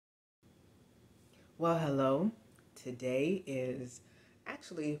Well, hello. Today is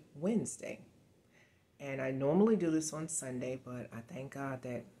actually Wednesday, and I normally do this on Sunday, but I thank God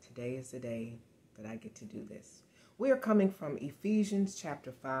that today is the day that I get to do this. We are coming from Ephesians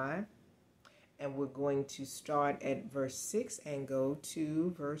chapter 5, and we're going to start at verse 6 and go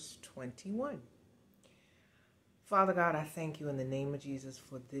to verse 21. Father God, I thank you in the name of Jesus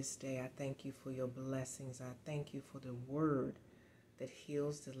for this day. I thank you for your blessings. I thank you for the word that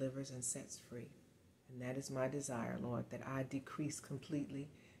heals, delivers, and sets free. And that is my desire, Lord, that I decrease completely,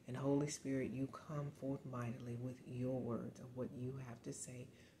 and Holy Spirit, you come forth mightily with your words of what you have to say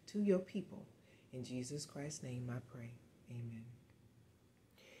to your people. In Jesus Christ's name I pray. Amen.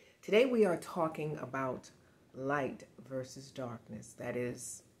 Today we are talking about light versus darkness. That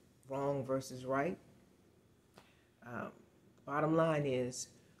is wrong versus right. Bottom line is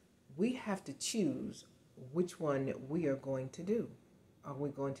we have to choose which one we are going to do. Are we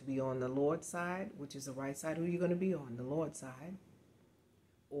going to be on the Lord's side, which is the right side? Who are you going to be on, the Lord's side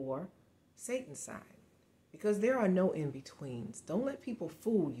or Satan's side? Because there are no in-betweens. Don't let people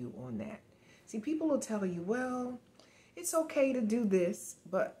fool you on that. See, people will tell you, well, it's okay to do this,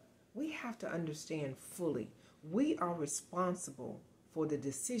 but we have to understand fully. We are responsible for the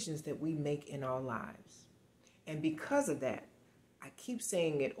decisions that we make in our lives. And because of that, I keep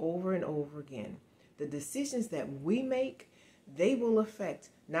saying it over and over again. The decisions that we make, they will affect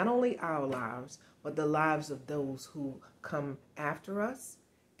not only our lives, but the lives of those who come after us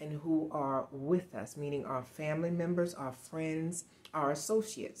and who are with us, meaning our family members, our friends, our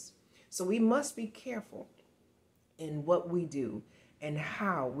associates. So we must be careful in what we do and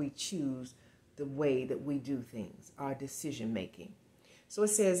how we choose the way that we do things, our decision making. So it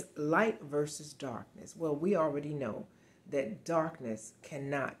says light versus darkness. Well, we already know that darkness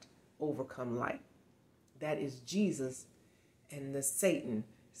cannot overcome light. That is Jesus and the Satan.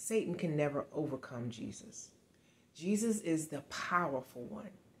 Satan can never overcome Jesus. Jesus is the powerful one.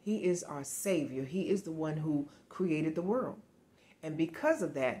 He is our Savior. He is the one who created the world. And because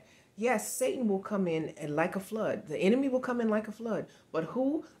of that, yes, Satan will come in and like a flood. The enemy will come in like a flood. But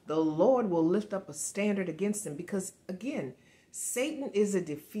who? The Lord will lift up a standard against him. Because again, Satan is a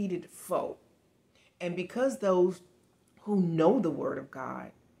defeated foe. And because those who know the word of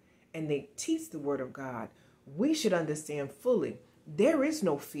God and they teach the word of God, we should understand fully there is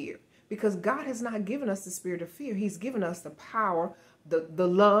no fear, because God has not given us the spirit of fear. He's given us the power, the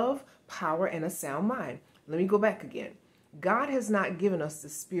love, power, and a sound mind. Let me go back again. God has not given us the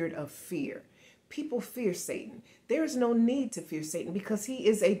spirit of fear. People fear Satan. There is no need to fear Satan because he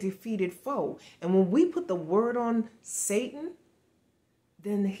is a defeated foe. And when we put the word on Satan,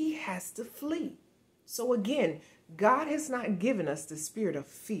 then he has to flee. So again, God has not given us the spirit of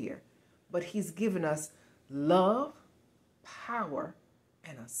fear, but he's given us love, power,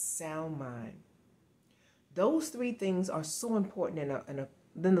 and a sound mind. Those three things are so important in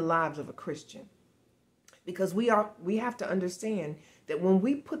the lives of a Christian, because we have to understand that when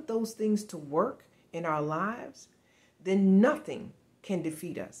we put those things to work in our lives, then nothing can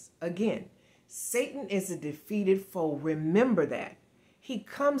defeat us. Again, Satan is a defeated foe. Remember that. He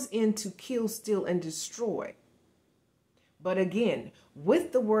comes in to kill, steal, and destroy. But again,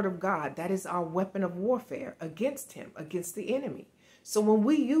 with the word of God, that is our weapon of warfare against him, against the enemy. So when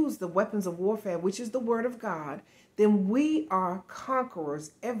we use the weapons of warfare, which is the word of God, then we are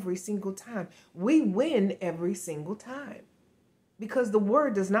conquerors every single time. We win every single time, because the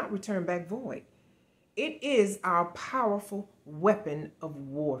word does not return back void. It is our powerful weapon of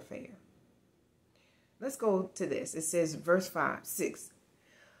warfare. Let's go to this. It says verse 6.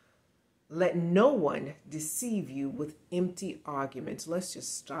 Let no one deceive you with empty arguments. Let's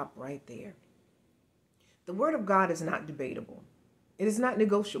just stop right there. The word of God is not debatable. It is not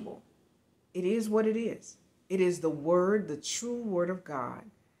negotiable. It is what it is. It is the word, the true word of God,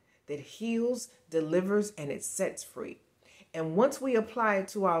 that heals, delivers, and it sets free. And once we apply it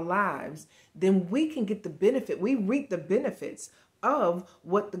to our lives, then we can get the benefit. We reap the benefits of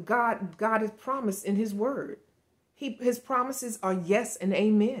what the God has promised in his word. His promises are yes and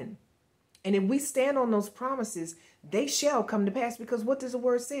amen. And if we stand on those promises, they shall come to pass, because what does the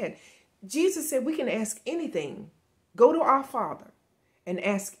word say? Jesus said we can ask anything. Go to our Father and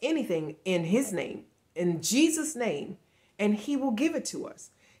ask anything in his name, in Jesus' name, and he will give it to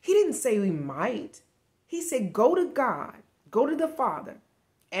us. He didn't say we might. He said, go to God, go to the Father,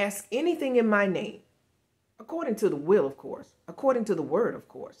 ask anything in my name, according to the will, of course, according to the word, of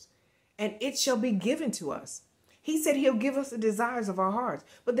course, and it shall be given to us. He said he'll give us the desires of our hearts,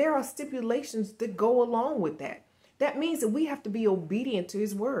 but there are stipulations that go along with that. That means that we have to be obedient to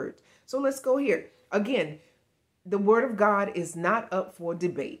his word. So let's go here. Again, the word of God is not up for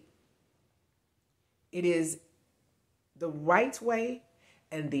debate. It is the right way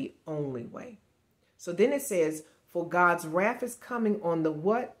and the only way. So then it says, for God's wrath is coming on the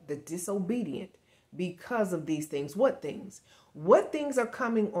what? The disobedient because of these things. What things? What things are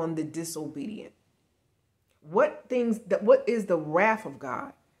coming on the disobedient? What is the wrath of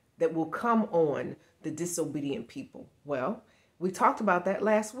God that will come on the disobedient people? Well, we talked about that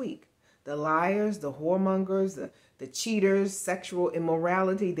last week. The liars, the whoremongers, the cheaters, sexual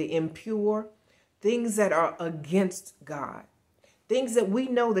immorality, the impure, things that are against God. Things that we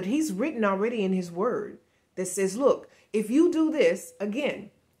know that he's written already in his word that says, look, if you do this, again,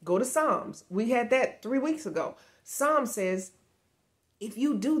 go to Psalms. We had that 3 weeks ago. Psalm says, if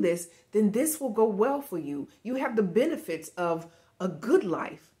you do this, then this will go well for you. You have the benefits of a good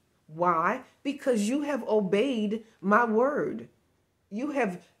life. Why? Because you have obeyed my word. You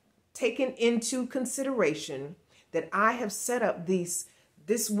have taken into consideration that I have set up this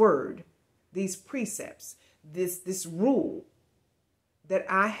word, these precepts, this rule that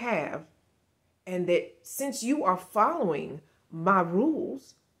I have, and that since you are following my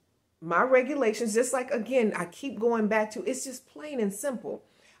rules, my regulations, just like, again, I keep going back to, it's just plain and simple.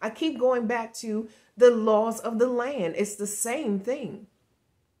 I keep going back to the laws of the land. It's the same thing.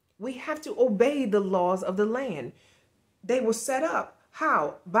 We have to obey the laws of the land. They were set up.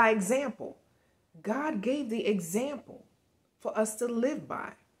 How? By example. God gave the example for us to live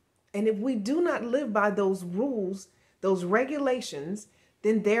by. And if we do not live by those rules, those regulations,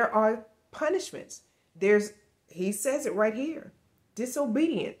 then there are punishments. He says it right here.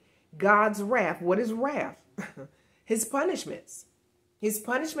 Disobedient. God's wrath. What is wrath? His punishments. His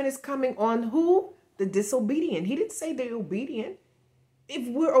punishment is coming on who? The disobedient. He didn't say the obedient. If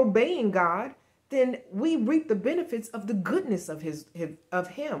we're obeying God, then we reap the benefits of the goodness of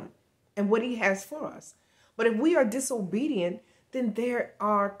him and what he has for us. But if we are disobedient, then there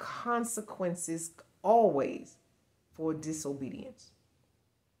are consequences always for disobedience.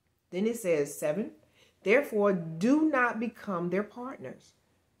 Then it says 7, therefore do not become their partners.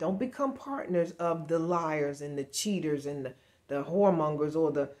 Don't become partners of the liars and the cheaters and the whoremongers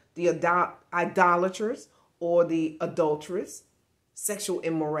or the idolaters or the adulterers, sexual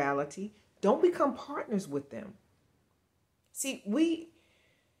immorality. Don't become partners with them. See, we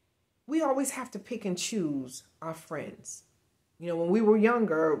always have to pick and choose our friends. You know, when we were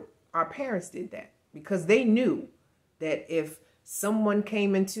younger, our parents did that because they knew that if someone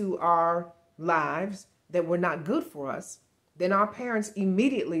came into our lives that were not good for us, then our parents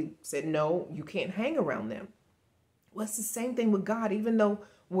immediately said, no, you can't hang around them. Well, it's the same thing with God. Even though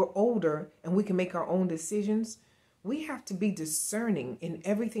we're older and we can make our own decisions, we have to be discerning in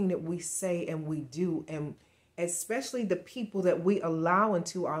everything that we say and we do, and especially the people that we allow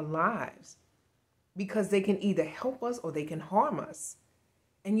into our lives, because they can either help us or they can harm us.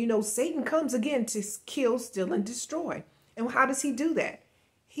 And you know, Satan comes again to kill, steal, and destroy. And how does he do that?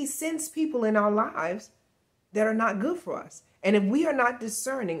 He sends people in our lives that are not good for us. And if we are not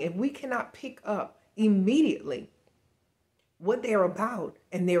discerning, if we cannot pick up immediately what they're about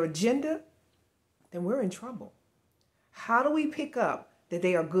and their agenda, then we're in trouble. How do we pick up that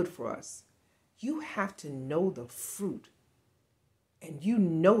they are good for us? You have to know the fruit. And you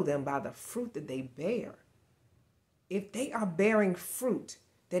know them by the fruit that they bear. If they are bearing fruit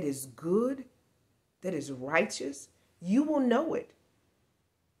that is good, that is righteous, you will know it.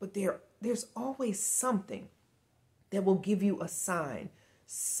 But there's always something that will give you a sign,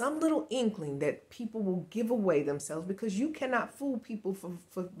 some little inkling that people will give away themselves, because you cannot fool people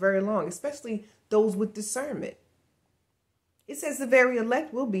for very long, especially those with discernment. It says the very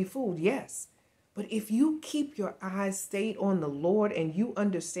elect will be fooled, yes. But if you keep your eyes stayed on the Lord and you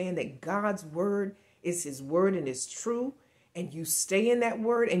understand that God's word is his word and is true, and you stay in that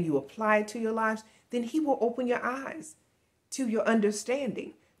word and you apply it to your lives, then he will open your eyes to your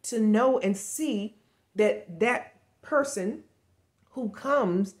understanding, to know and see that that person who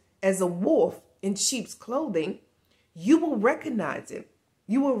comes as a wolf in sheep's clothing, you will recognize him.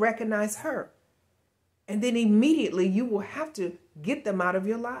 You will recognize her. And then immediately you will have to get them out of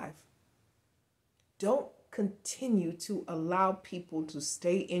your life. Don't continue to allow people to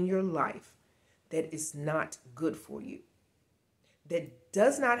stay in your life that is not good for you, that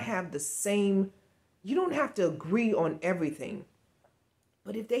does not have the same. You don't have to agree on everything,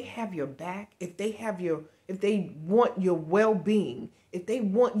 but if they have your back, if they want your well-being, if they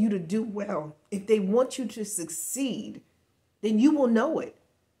want you to do well, if they want you to succeed, then you will know it.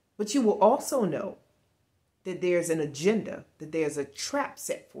 But you will also know that there's an agenda, that there's a trap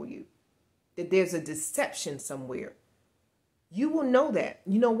set for you, that there's a deception somewhere. You will know that.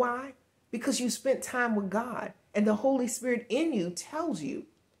 You know why? Because you spent time with God, and the Holy Spirit in you tells you,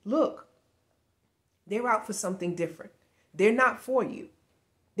 look, They're out for something different. They're not for you.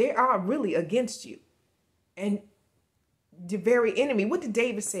 They are really against you. And the very enemy, what did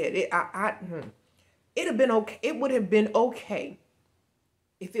David say? It'd have been okay. It would have been okay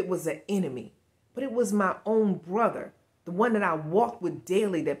if it was an enemy, but it was my own brother, the one that I walked with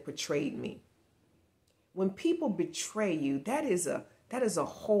daily, that betrayed me. When people betray you, that is a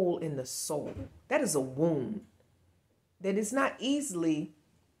hole in the soul. That is a wound that is not easily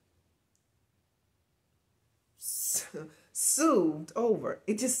soothed over.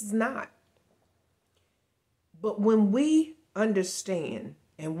 It just is not. But when we understand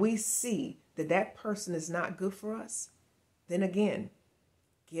and we see that that person is not good for us, then again,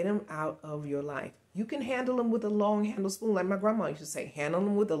 get them out of your life. You can handle them with a long handle spoon, like my grandma used to say, handle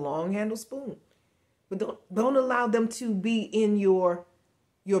them with a long handle spoon. But don't allow them to be in your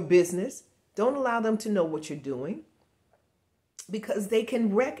business. Don't allow them to know what you're doing, because they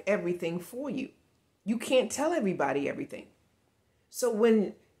can wreck everything for you. You can't tell everybody everything. So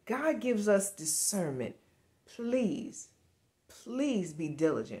when God gives us discernment, please be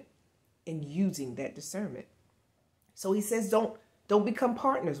diligent in using that discernment. So he says, don't become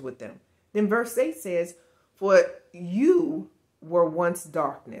partners with them. Then verse 8 says, for you were once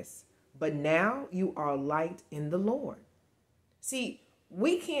darkness, but now you are light in the Lord. See,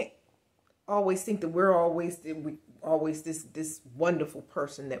 we can't always think that we're always this wonderful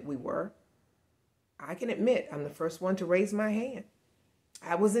person that we were. I can admit I'm the first one to raise my hand.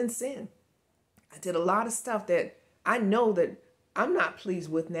 I was in sin. I did a lot of stuff that I know that I'm not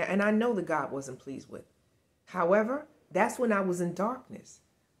pleased with now, and I know that God wasn't pleased with. However, that's when I was in darkness.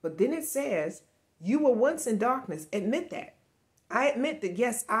 But then it says, you were once in darkness. Admit that. I admit that,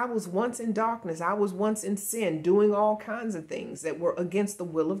 yes, I was once in darkness. I was once in sin, doing all kinds of things that were against the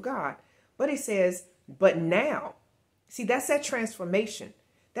will of God. But it says, but now, see, that's that transformation.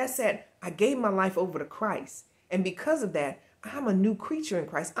 That's that I gave my life over to Christ. And because of that, I'm a new creature in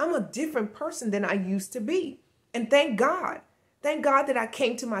Christ. I'm a different person than I used to be. And thank God. Thank God that I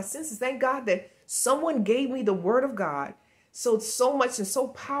came to my senses. Thank God that someone gave me the word of God so much and so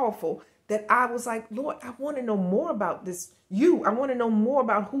powerful that I was like, Lord, I want to know more about this. I want to know more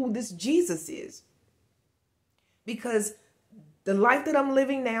about who this Jesus is. Because the life that I'm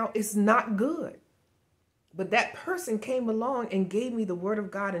living now is not good. But that person came along and gave me the word of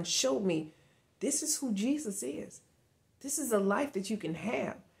God and showed me this is who Jesus is. This is a life that you can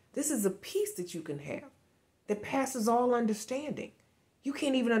have. This is a peace that you can have that passes all understanding. You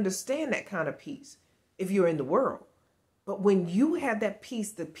can't even understand that kind of peace if you're in the world. But when you have that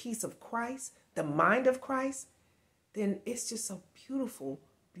peace, the peace of Christ, the mind of Christ, then it's just a beautiful,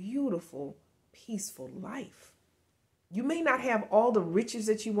 beautiful, peaceful life. You may not have all the riches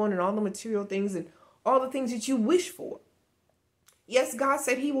that you want and all the material things and all the things that you wish for. Yes, God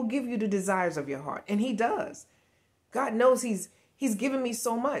said he will give you the desires of your heart, and he does. God knows he's given me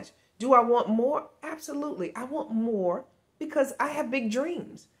so much. Do I want more? Absolutely. I want more because I have big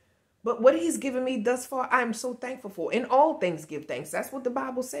dreams. But what he's given me thus far, I'm so thankful for. In all things, give thanks. That's what the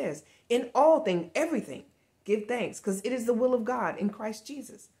Bible says. In all things, everything, give thanks, because it is the will of God in Christ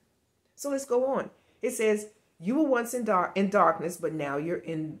Jesus. So let's go on. It says, you were once in darkness, but now you're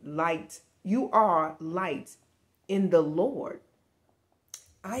in light. You are light in the Lord.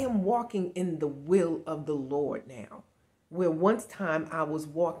 I am walking in the will of the Lord now, where once time I was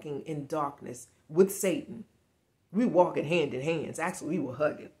walking in darkness with Satan. We were walking hand in hand. Actually, we were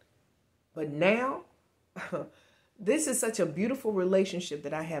hugging. But now, this is such a beautiful relationship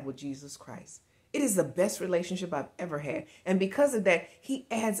that I have with Jesus Christ. It is the best relationship I've ever had. And because of that, he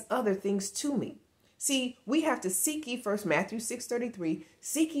adds other things to me. See, we have to seek ye first, Matthew 6:33,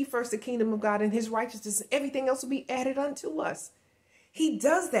 seek ye first the kingdom of God and his righteousness, and everything else will be added unto us. He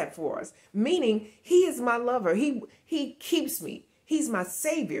does that for us, meaning he is my lover. He keeps me. He's my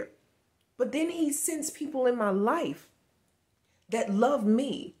savior. But then he sends people in my life that love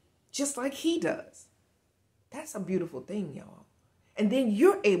me just like he does. That's a beautiful thing, y'all. And then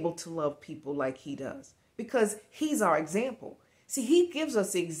you're able to love people like he does because he's our example. See, he gives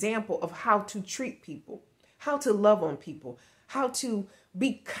us the example of how to treat people, how to love on people, how to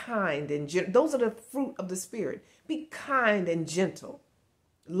be kind and gentle. Those are the fruit of the Spirit. Be kind and gentle,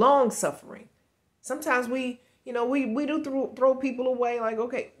 long suffering. Sometimes we do throw people away. Like,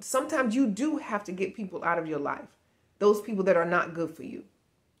 okay, sometimes you do have to get people out of your life, those people that are not good for you.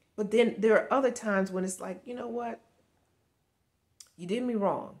 But then there are other times when it's like, you know what? You did me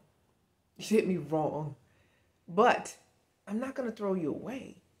wrong. You did me wrong. But I'm not going to throw you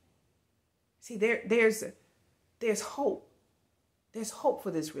away. See, there's hope. There's hope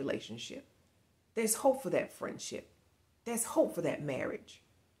for this relationship. There's hope for that friendship. There's hope for that marriage.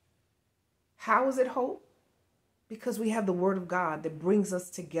 How is it hope? Because we have the word of God that brings us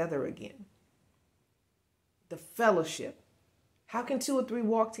together again. The fellowship. How can 2 or 3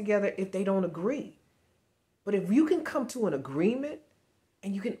 walk together if they don't agree? But if you can come to an agreement,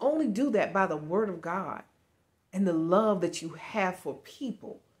 and you can only do that by the word of God and the love that you have for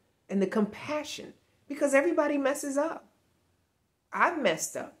people and the compassion, because everybody messes up. I've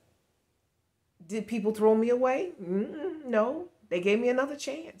messed up. Did people throw me away? No, they gave me another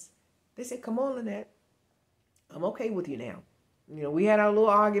chance. They said, come on, Lynette, I'm okay with you now. You know, we had our little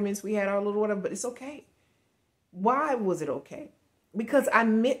arguments, we had our little whatever, but it's okay. Why was it okay? Because I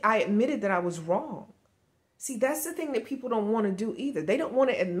admitted that I was wrong. See, that's the thing that people don't want to do either. They don't want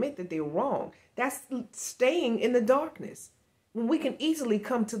to admit that they're wrong. That's staying in the darkness. When we can easily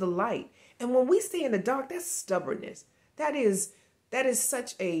come to the light. And when we stay in the dark, that's stubbornness. That is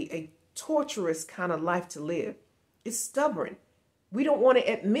such a torturous kind of life to live. It's stubborn. We don't want to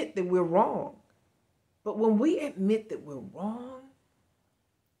admit that we're wrong. But when we admit that we're wrong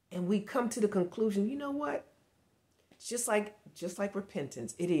and we come to the conclusion, you know what? It's just like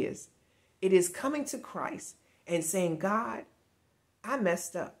repentance. It is. It is coming to Christ and saying, God, I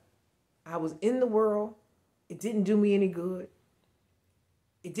messed up. I was in the world. It didn't do me any good.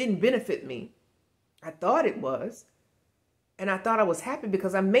 It didn't benefit me. I thought it was. And I thought I was happy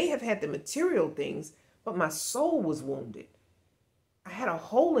because I may have had the material things, but my soul was wounded. I had a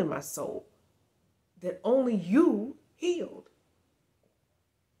hole in my soul that only you healed.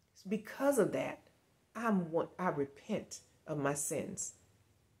 It's because of that, I repent of my sins.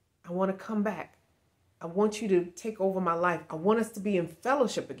 I want to come back. I want you to take over my life. I want us to be in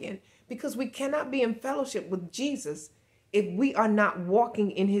fellowship again, because we cannot be in fellowship with Jesus if we are not walking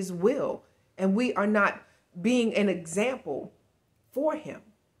in his will and we are not being an example for him.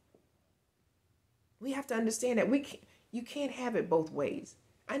 We have to understand that you can't have it both ways.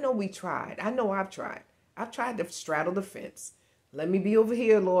 I know we tried. I know I've tried. I've tried to straddle the fence. Let me be over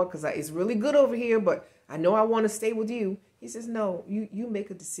here, Lord, because it's really good over here, but I know I want to stay with you. He says, no, you make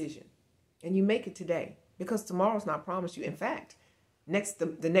a decision, and you make it today, because tomorrow's not promised you. In fact,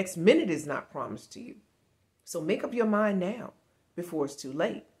 the next minute is not promised to you. So make up your mind now before it's too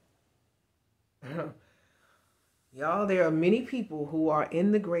late. Y'all, there are many people who are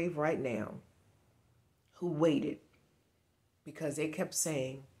in the grave right now who waited because they kept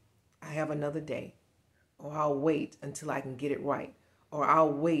saying, I have another day, or I'll wait until I can get it right, or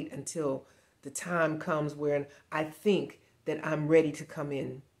I'll wait until the time comes where I think that I'm ready to come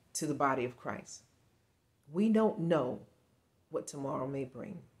in to the body of Christ. We don't know what tomorrow may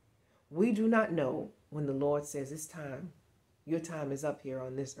bring. We do not know when the Lord says it's time. Your time is up here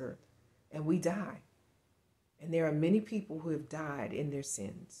on this earth, and we die. And there are many people who have died in their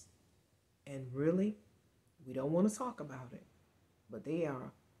sins. And really, we don't want to talk about it, but they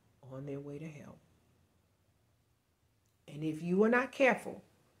are on their way to hell. And if you are not careful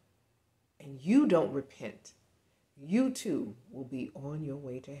and you don't repent, you too will be on your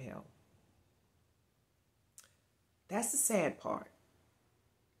way to hell. That's the sad part.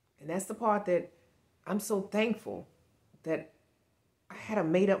 And that's the part that I'm so thankful that I had a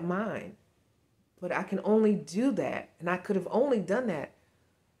made up mind. But I can only do that, and I could have only done that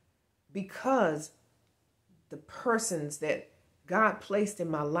because the persons that God placed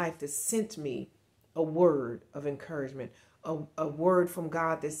in my life that sent me a word of encouragement, a word from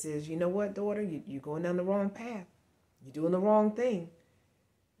God that says, you know what, daughter, you're going down the wrong path. You're doing the wrong thing,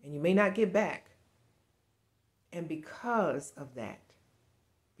 and you may not get back. And because of that,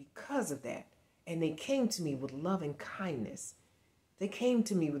 and they came to me with love and kindness. They came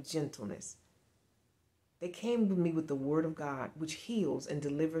to me with gentleness. They came to me with the word of God, which heals and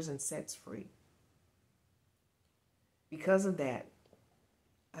delivers and sets free. Because of that,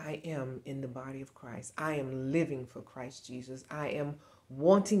 I am in the body of Christ. I am living for Christ Jesus. I am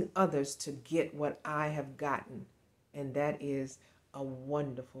wanting others to get what I have gotten, and that is a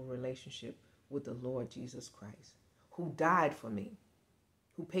wonderful relationship with the Lord Jesus Christ, who died for me,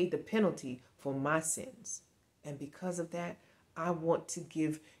 who paid the penalty for my sins. And because of that, I want to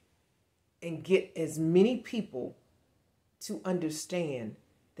give and get as many people to understand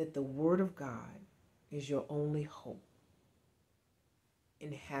that the Word of God is your only hope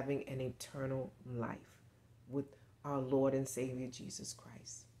in having an eternal life with our Lord and Savior Jesus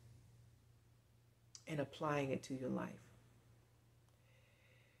Christ, and applying it to your life.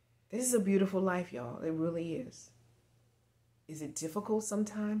 This is a beautiful life, y'all. It really is. Is it difficult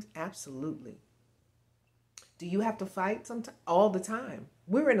sometimes? Absolutely. Do you have to fight sometimes? All the time.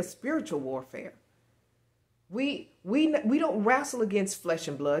 We're in a spiritual warfare. We don't wrestle against flesh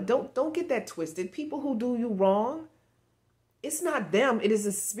and blood. Don't get that twisted. People who do you wrong, It's not them. It is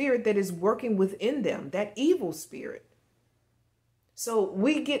a spirit that is working within them, that evil spirit. So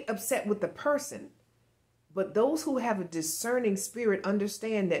we get upset with the person, but those who have a discerning spirit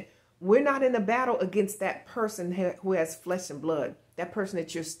understand that we're not in a battle against that person who has flesh and blood, that person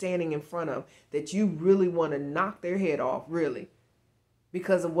that you're standing in front of, that you really want to knock their head off, really,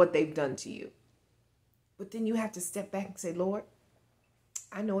 because of what they've done to you. But then you have to step back and say, Lord,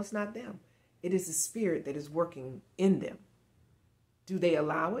 I know it's not them. It is the spirit that is working in them. Do they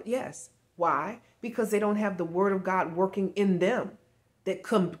allow it? Yes. Why? Because they don't have the word of God working in them that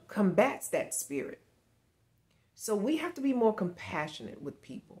combats that spirit. So we have to be more compassionate with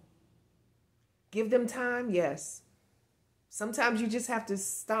people. Give them time, yes. Sometimes you just have to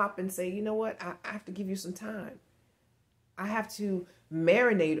stop and say, you know what? I have to give you some time. I have to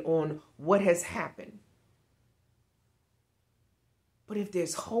marinate on what has happened. But if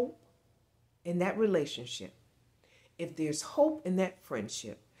there's hope in that relationship, if there's hope in that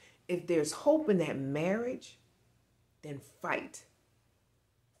friendship, if there's hope in that marriage, then fight.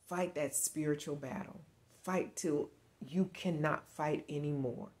 Fight that spiritual battle. Fight till you cannot fight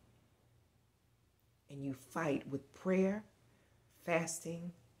anymore. And you fight with prayer,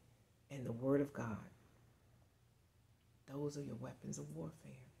 fasting, and the word of God. Those are your weapons of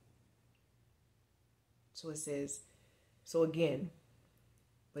warfare. So it says, so again,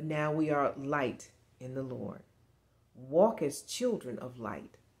 but now we are light in the Lord. Walk as children of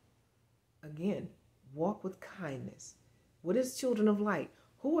light. Again, walk with kindness. What is children of light?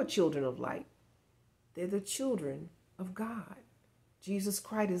 Who are children of light? They're the children of God. Jesus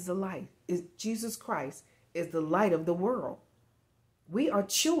Christ is the light. Jesus Christ is the light of the world. We are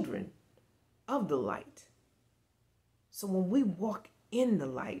children of the light. So when we walk in the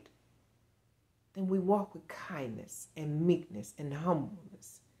light, then we walk with kindness and meekness and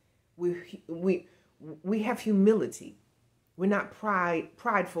humbleness. We have humility. We're not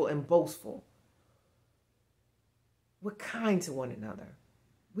prideful and boastful. We're kind to one another.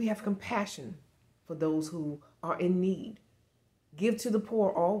 We have compassion for those who are in need. Give to the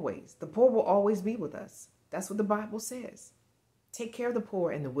poor always. The poor will always be with us. That's what the Bible says. Take care of the poor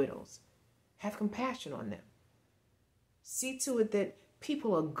and the widows. Have compassion on them. See to it that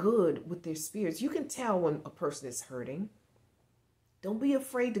people are good with their spirits. You can tell when a person is hurting. Don't be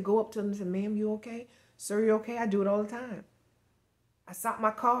afraid to go up to them and say, ma'am, you okay? Sir, you okay? I do it all the time. I stop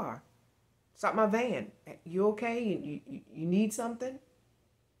my car. Stop my van. You okay? You need something?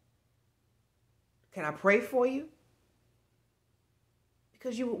 Can I pray for you?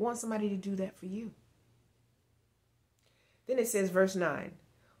 Because you would want somebody to do that for you. Then it says, verse 9,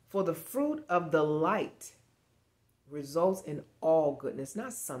 for the fruit of the light results in all goodness,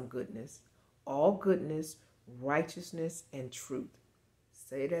 not some goodness, all goodness, righteousness, and truth.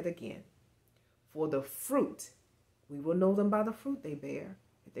 Say that again. For the fruit, we will know them by the fruit they bear.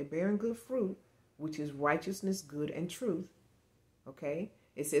 If they're bearing good fruit, which is righteousness, good, and truth. Okay?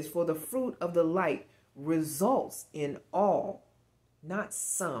 It says, for the fruit of the light results in all, not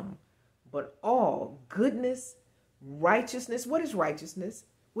some, but all goodness, righteousness. What is righteousness?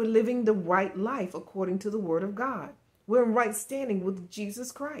 We're living the right life according to the word of God. We're in right standing with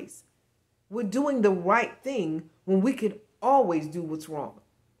Jesus Christ. We're doing the right thing when we could always do what's wrong.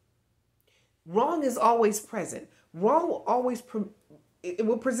 Wrong is always present. Wrong will always it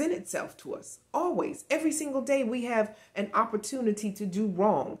will present itself to us. Always. Every single day we have an opportunity to do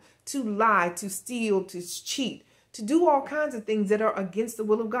wrong, to lie, to steal, to cheat, to do all kinds of things that are against the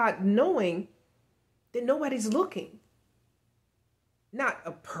will of God, knowing that nobody's looking. Not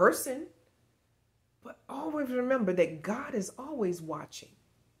a person, but always remember that God is always watching.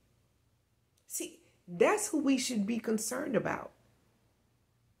 See, that's who we should be concerned about.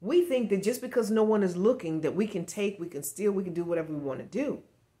 We think that just because no one is looking that we can take, we can steal, we can do whatever we want to do.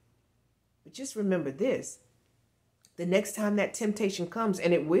 But just remember this. The next time that temptation comes,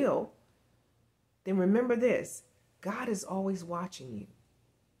 and it will, then remember this. God is always watching you.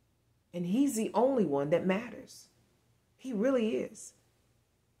 And he's the only one that matters. He really is.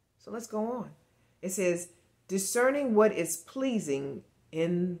 So let's go on. It says, discerning what is pleasing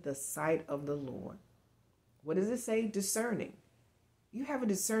in the sight of the Lord. What does it say? Discerning. You have a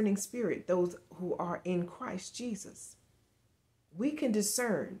discerning spirit, those who are in Christ Jesus. We can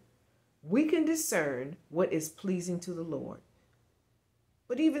discern. We can discern what is pleasing to the Lord.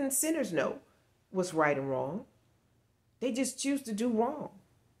 But even sinners know what's right and wrong. They just choose to do wrong.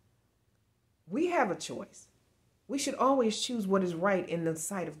 We have a choice. We should always choose what is right in the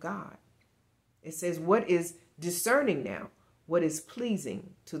sight of God. It says, what is discerning now? What is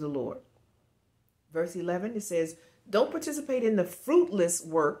pleasing to the Lord? Verse 11, it says, don't participate in the fruitless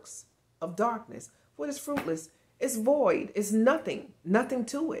works of darkness. What is fruitless? It's void. It's nothing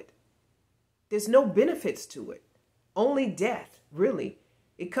to it. There's no benefits to it. Only death, really.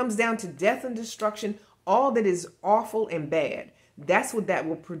 It comes down to death and destruction. All that is awful and bad. That's what that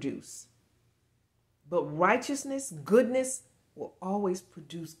will produce. But righteousness, goodness will always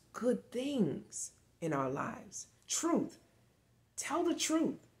produce good things in our lives. Truth. Tell the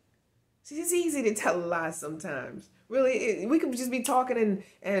truth. See, it's easy to tell a lie sometimes. Really, we could just be talking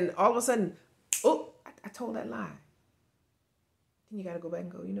and all of a sudden, oh, I told that lie. Then you got to go back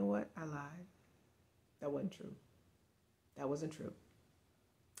and go, you know what? I lied. That wasn't true. That wasn't true.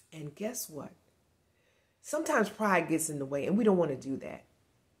 And guess what? Sometimes pride gets in the way and we don't want to do that.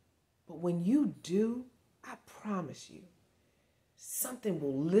 But when you do, I promise you, something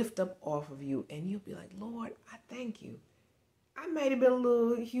will lift up off of you and you'll be like, Lord, I thank you. I might have been a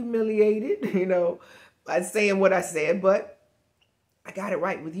little humiliated, by saying what I said, but I got it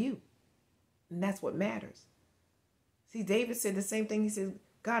right with you. And that's what matters. See, David said the same thing. He said,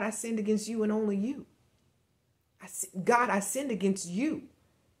 God, I sinned against you and only you. God, I sinned against you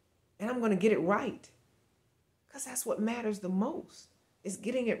and I'm going to get it right. Because that's what matters the most, is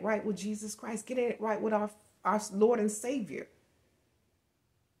getting it right with Jesus Christ, getting it right with our Lord and Savior.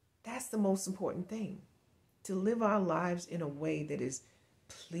 That's the most important thing, to live our lives in a way that is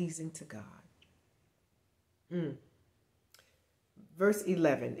pleasing to God. Verse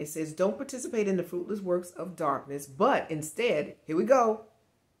 11, it says, don't participate in the fruitless works of darkness, but instead, here we go.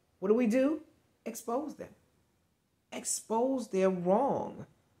 What do? Expose them. Expose their wrong.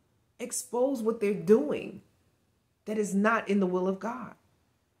 Expose what they're doing that is not in the will of God.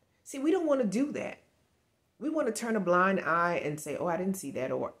 See, we don't want to do that. We want to turn a blind eye and say, oh, I didn't see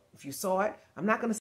that. Or if you saw it, I'm not going to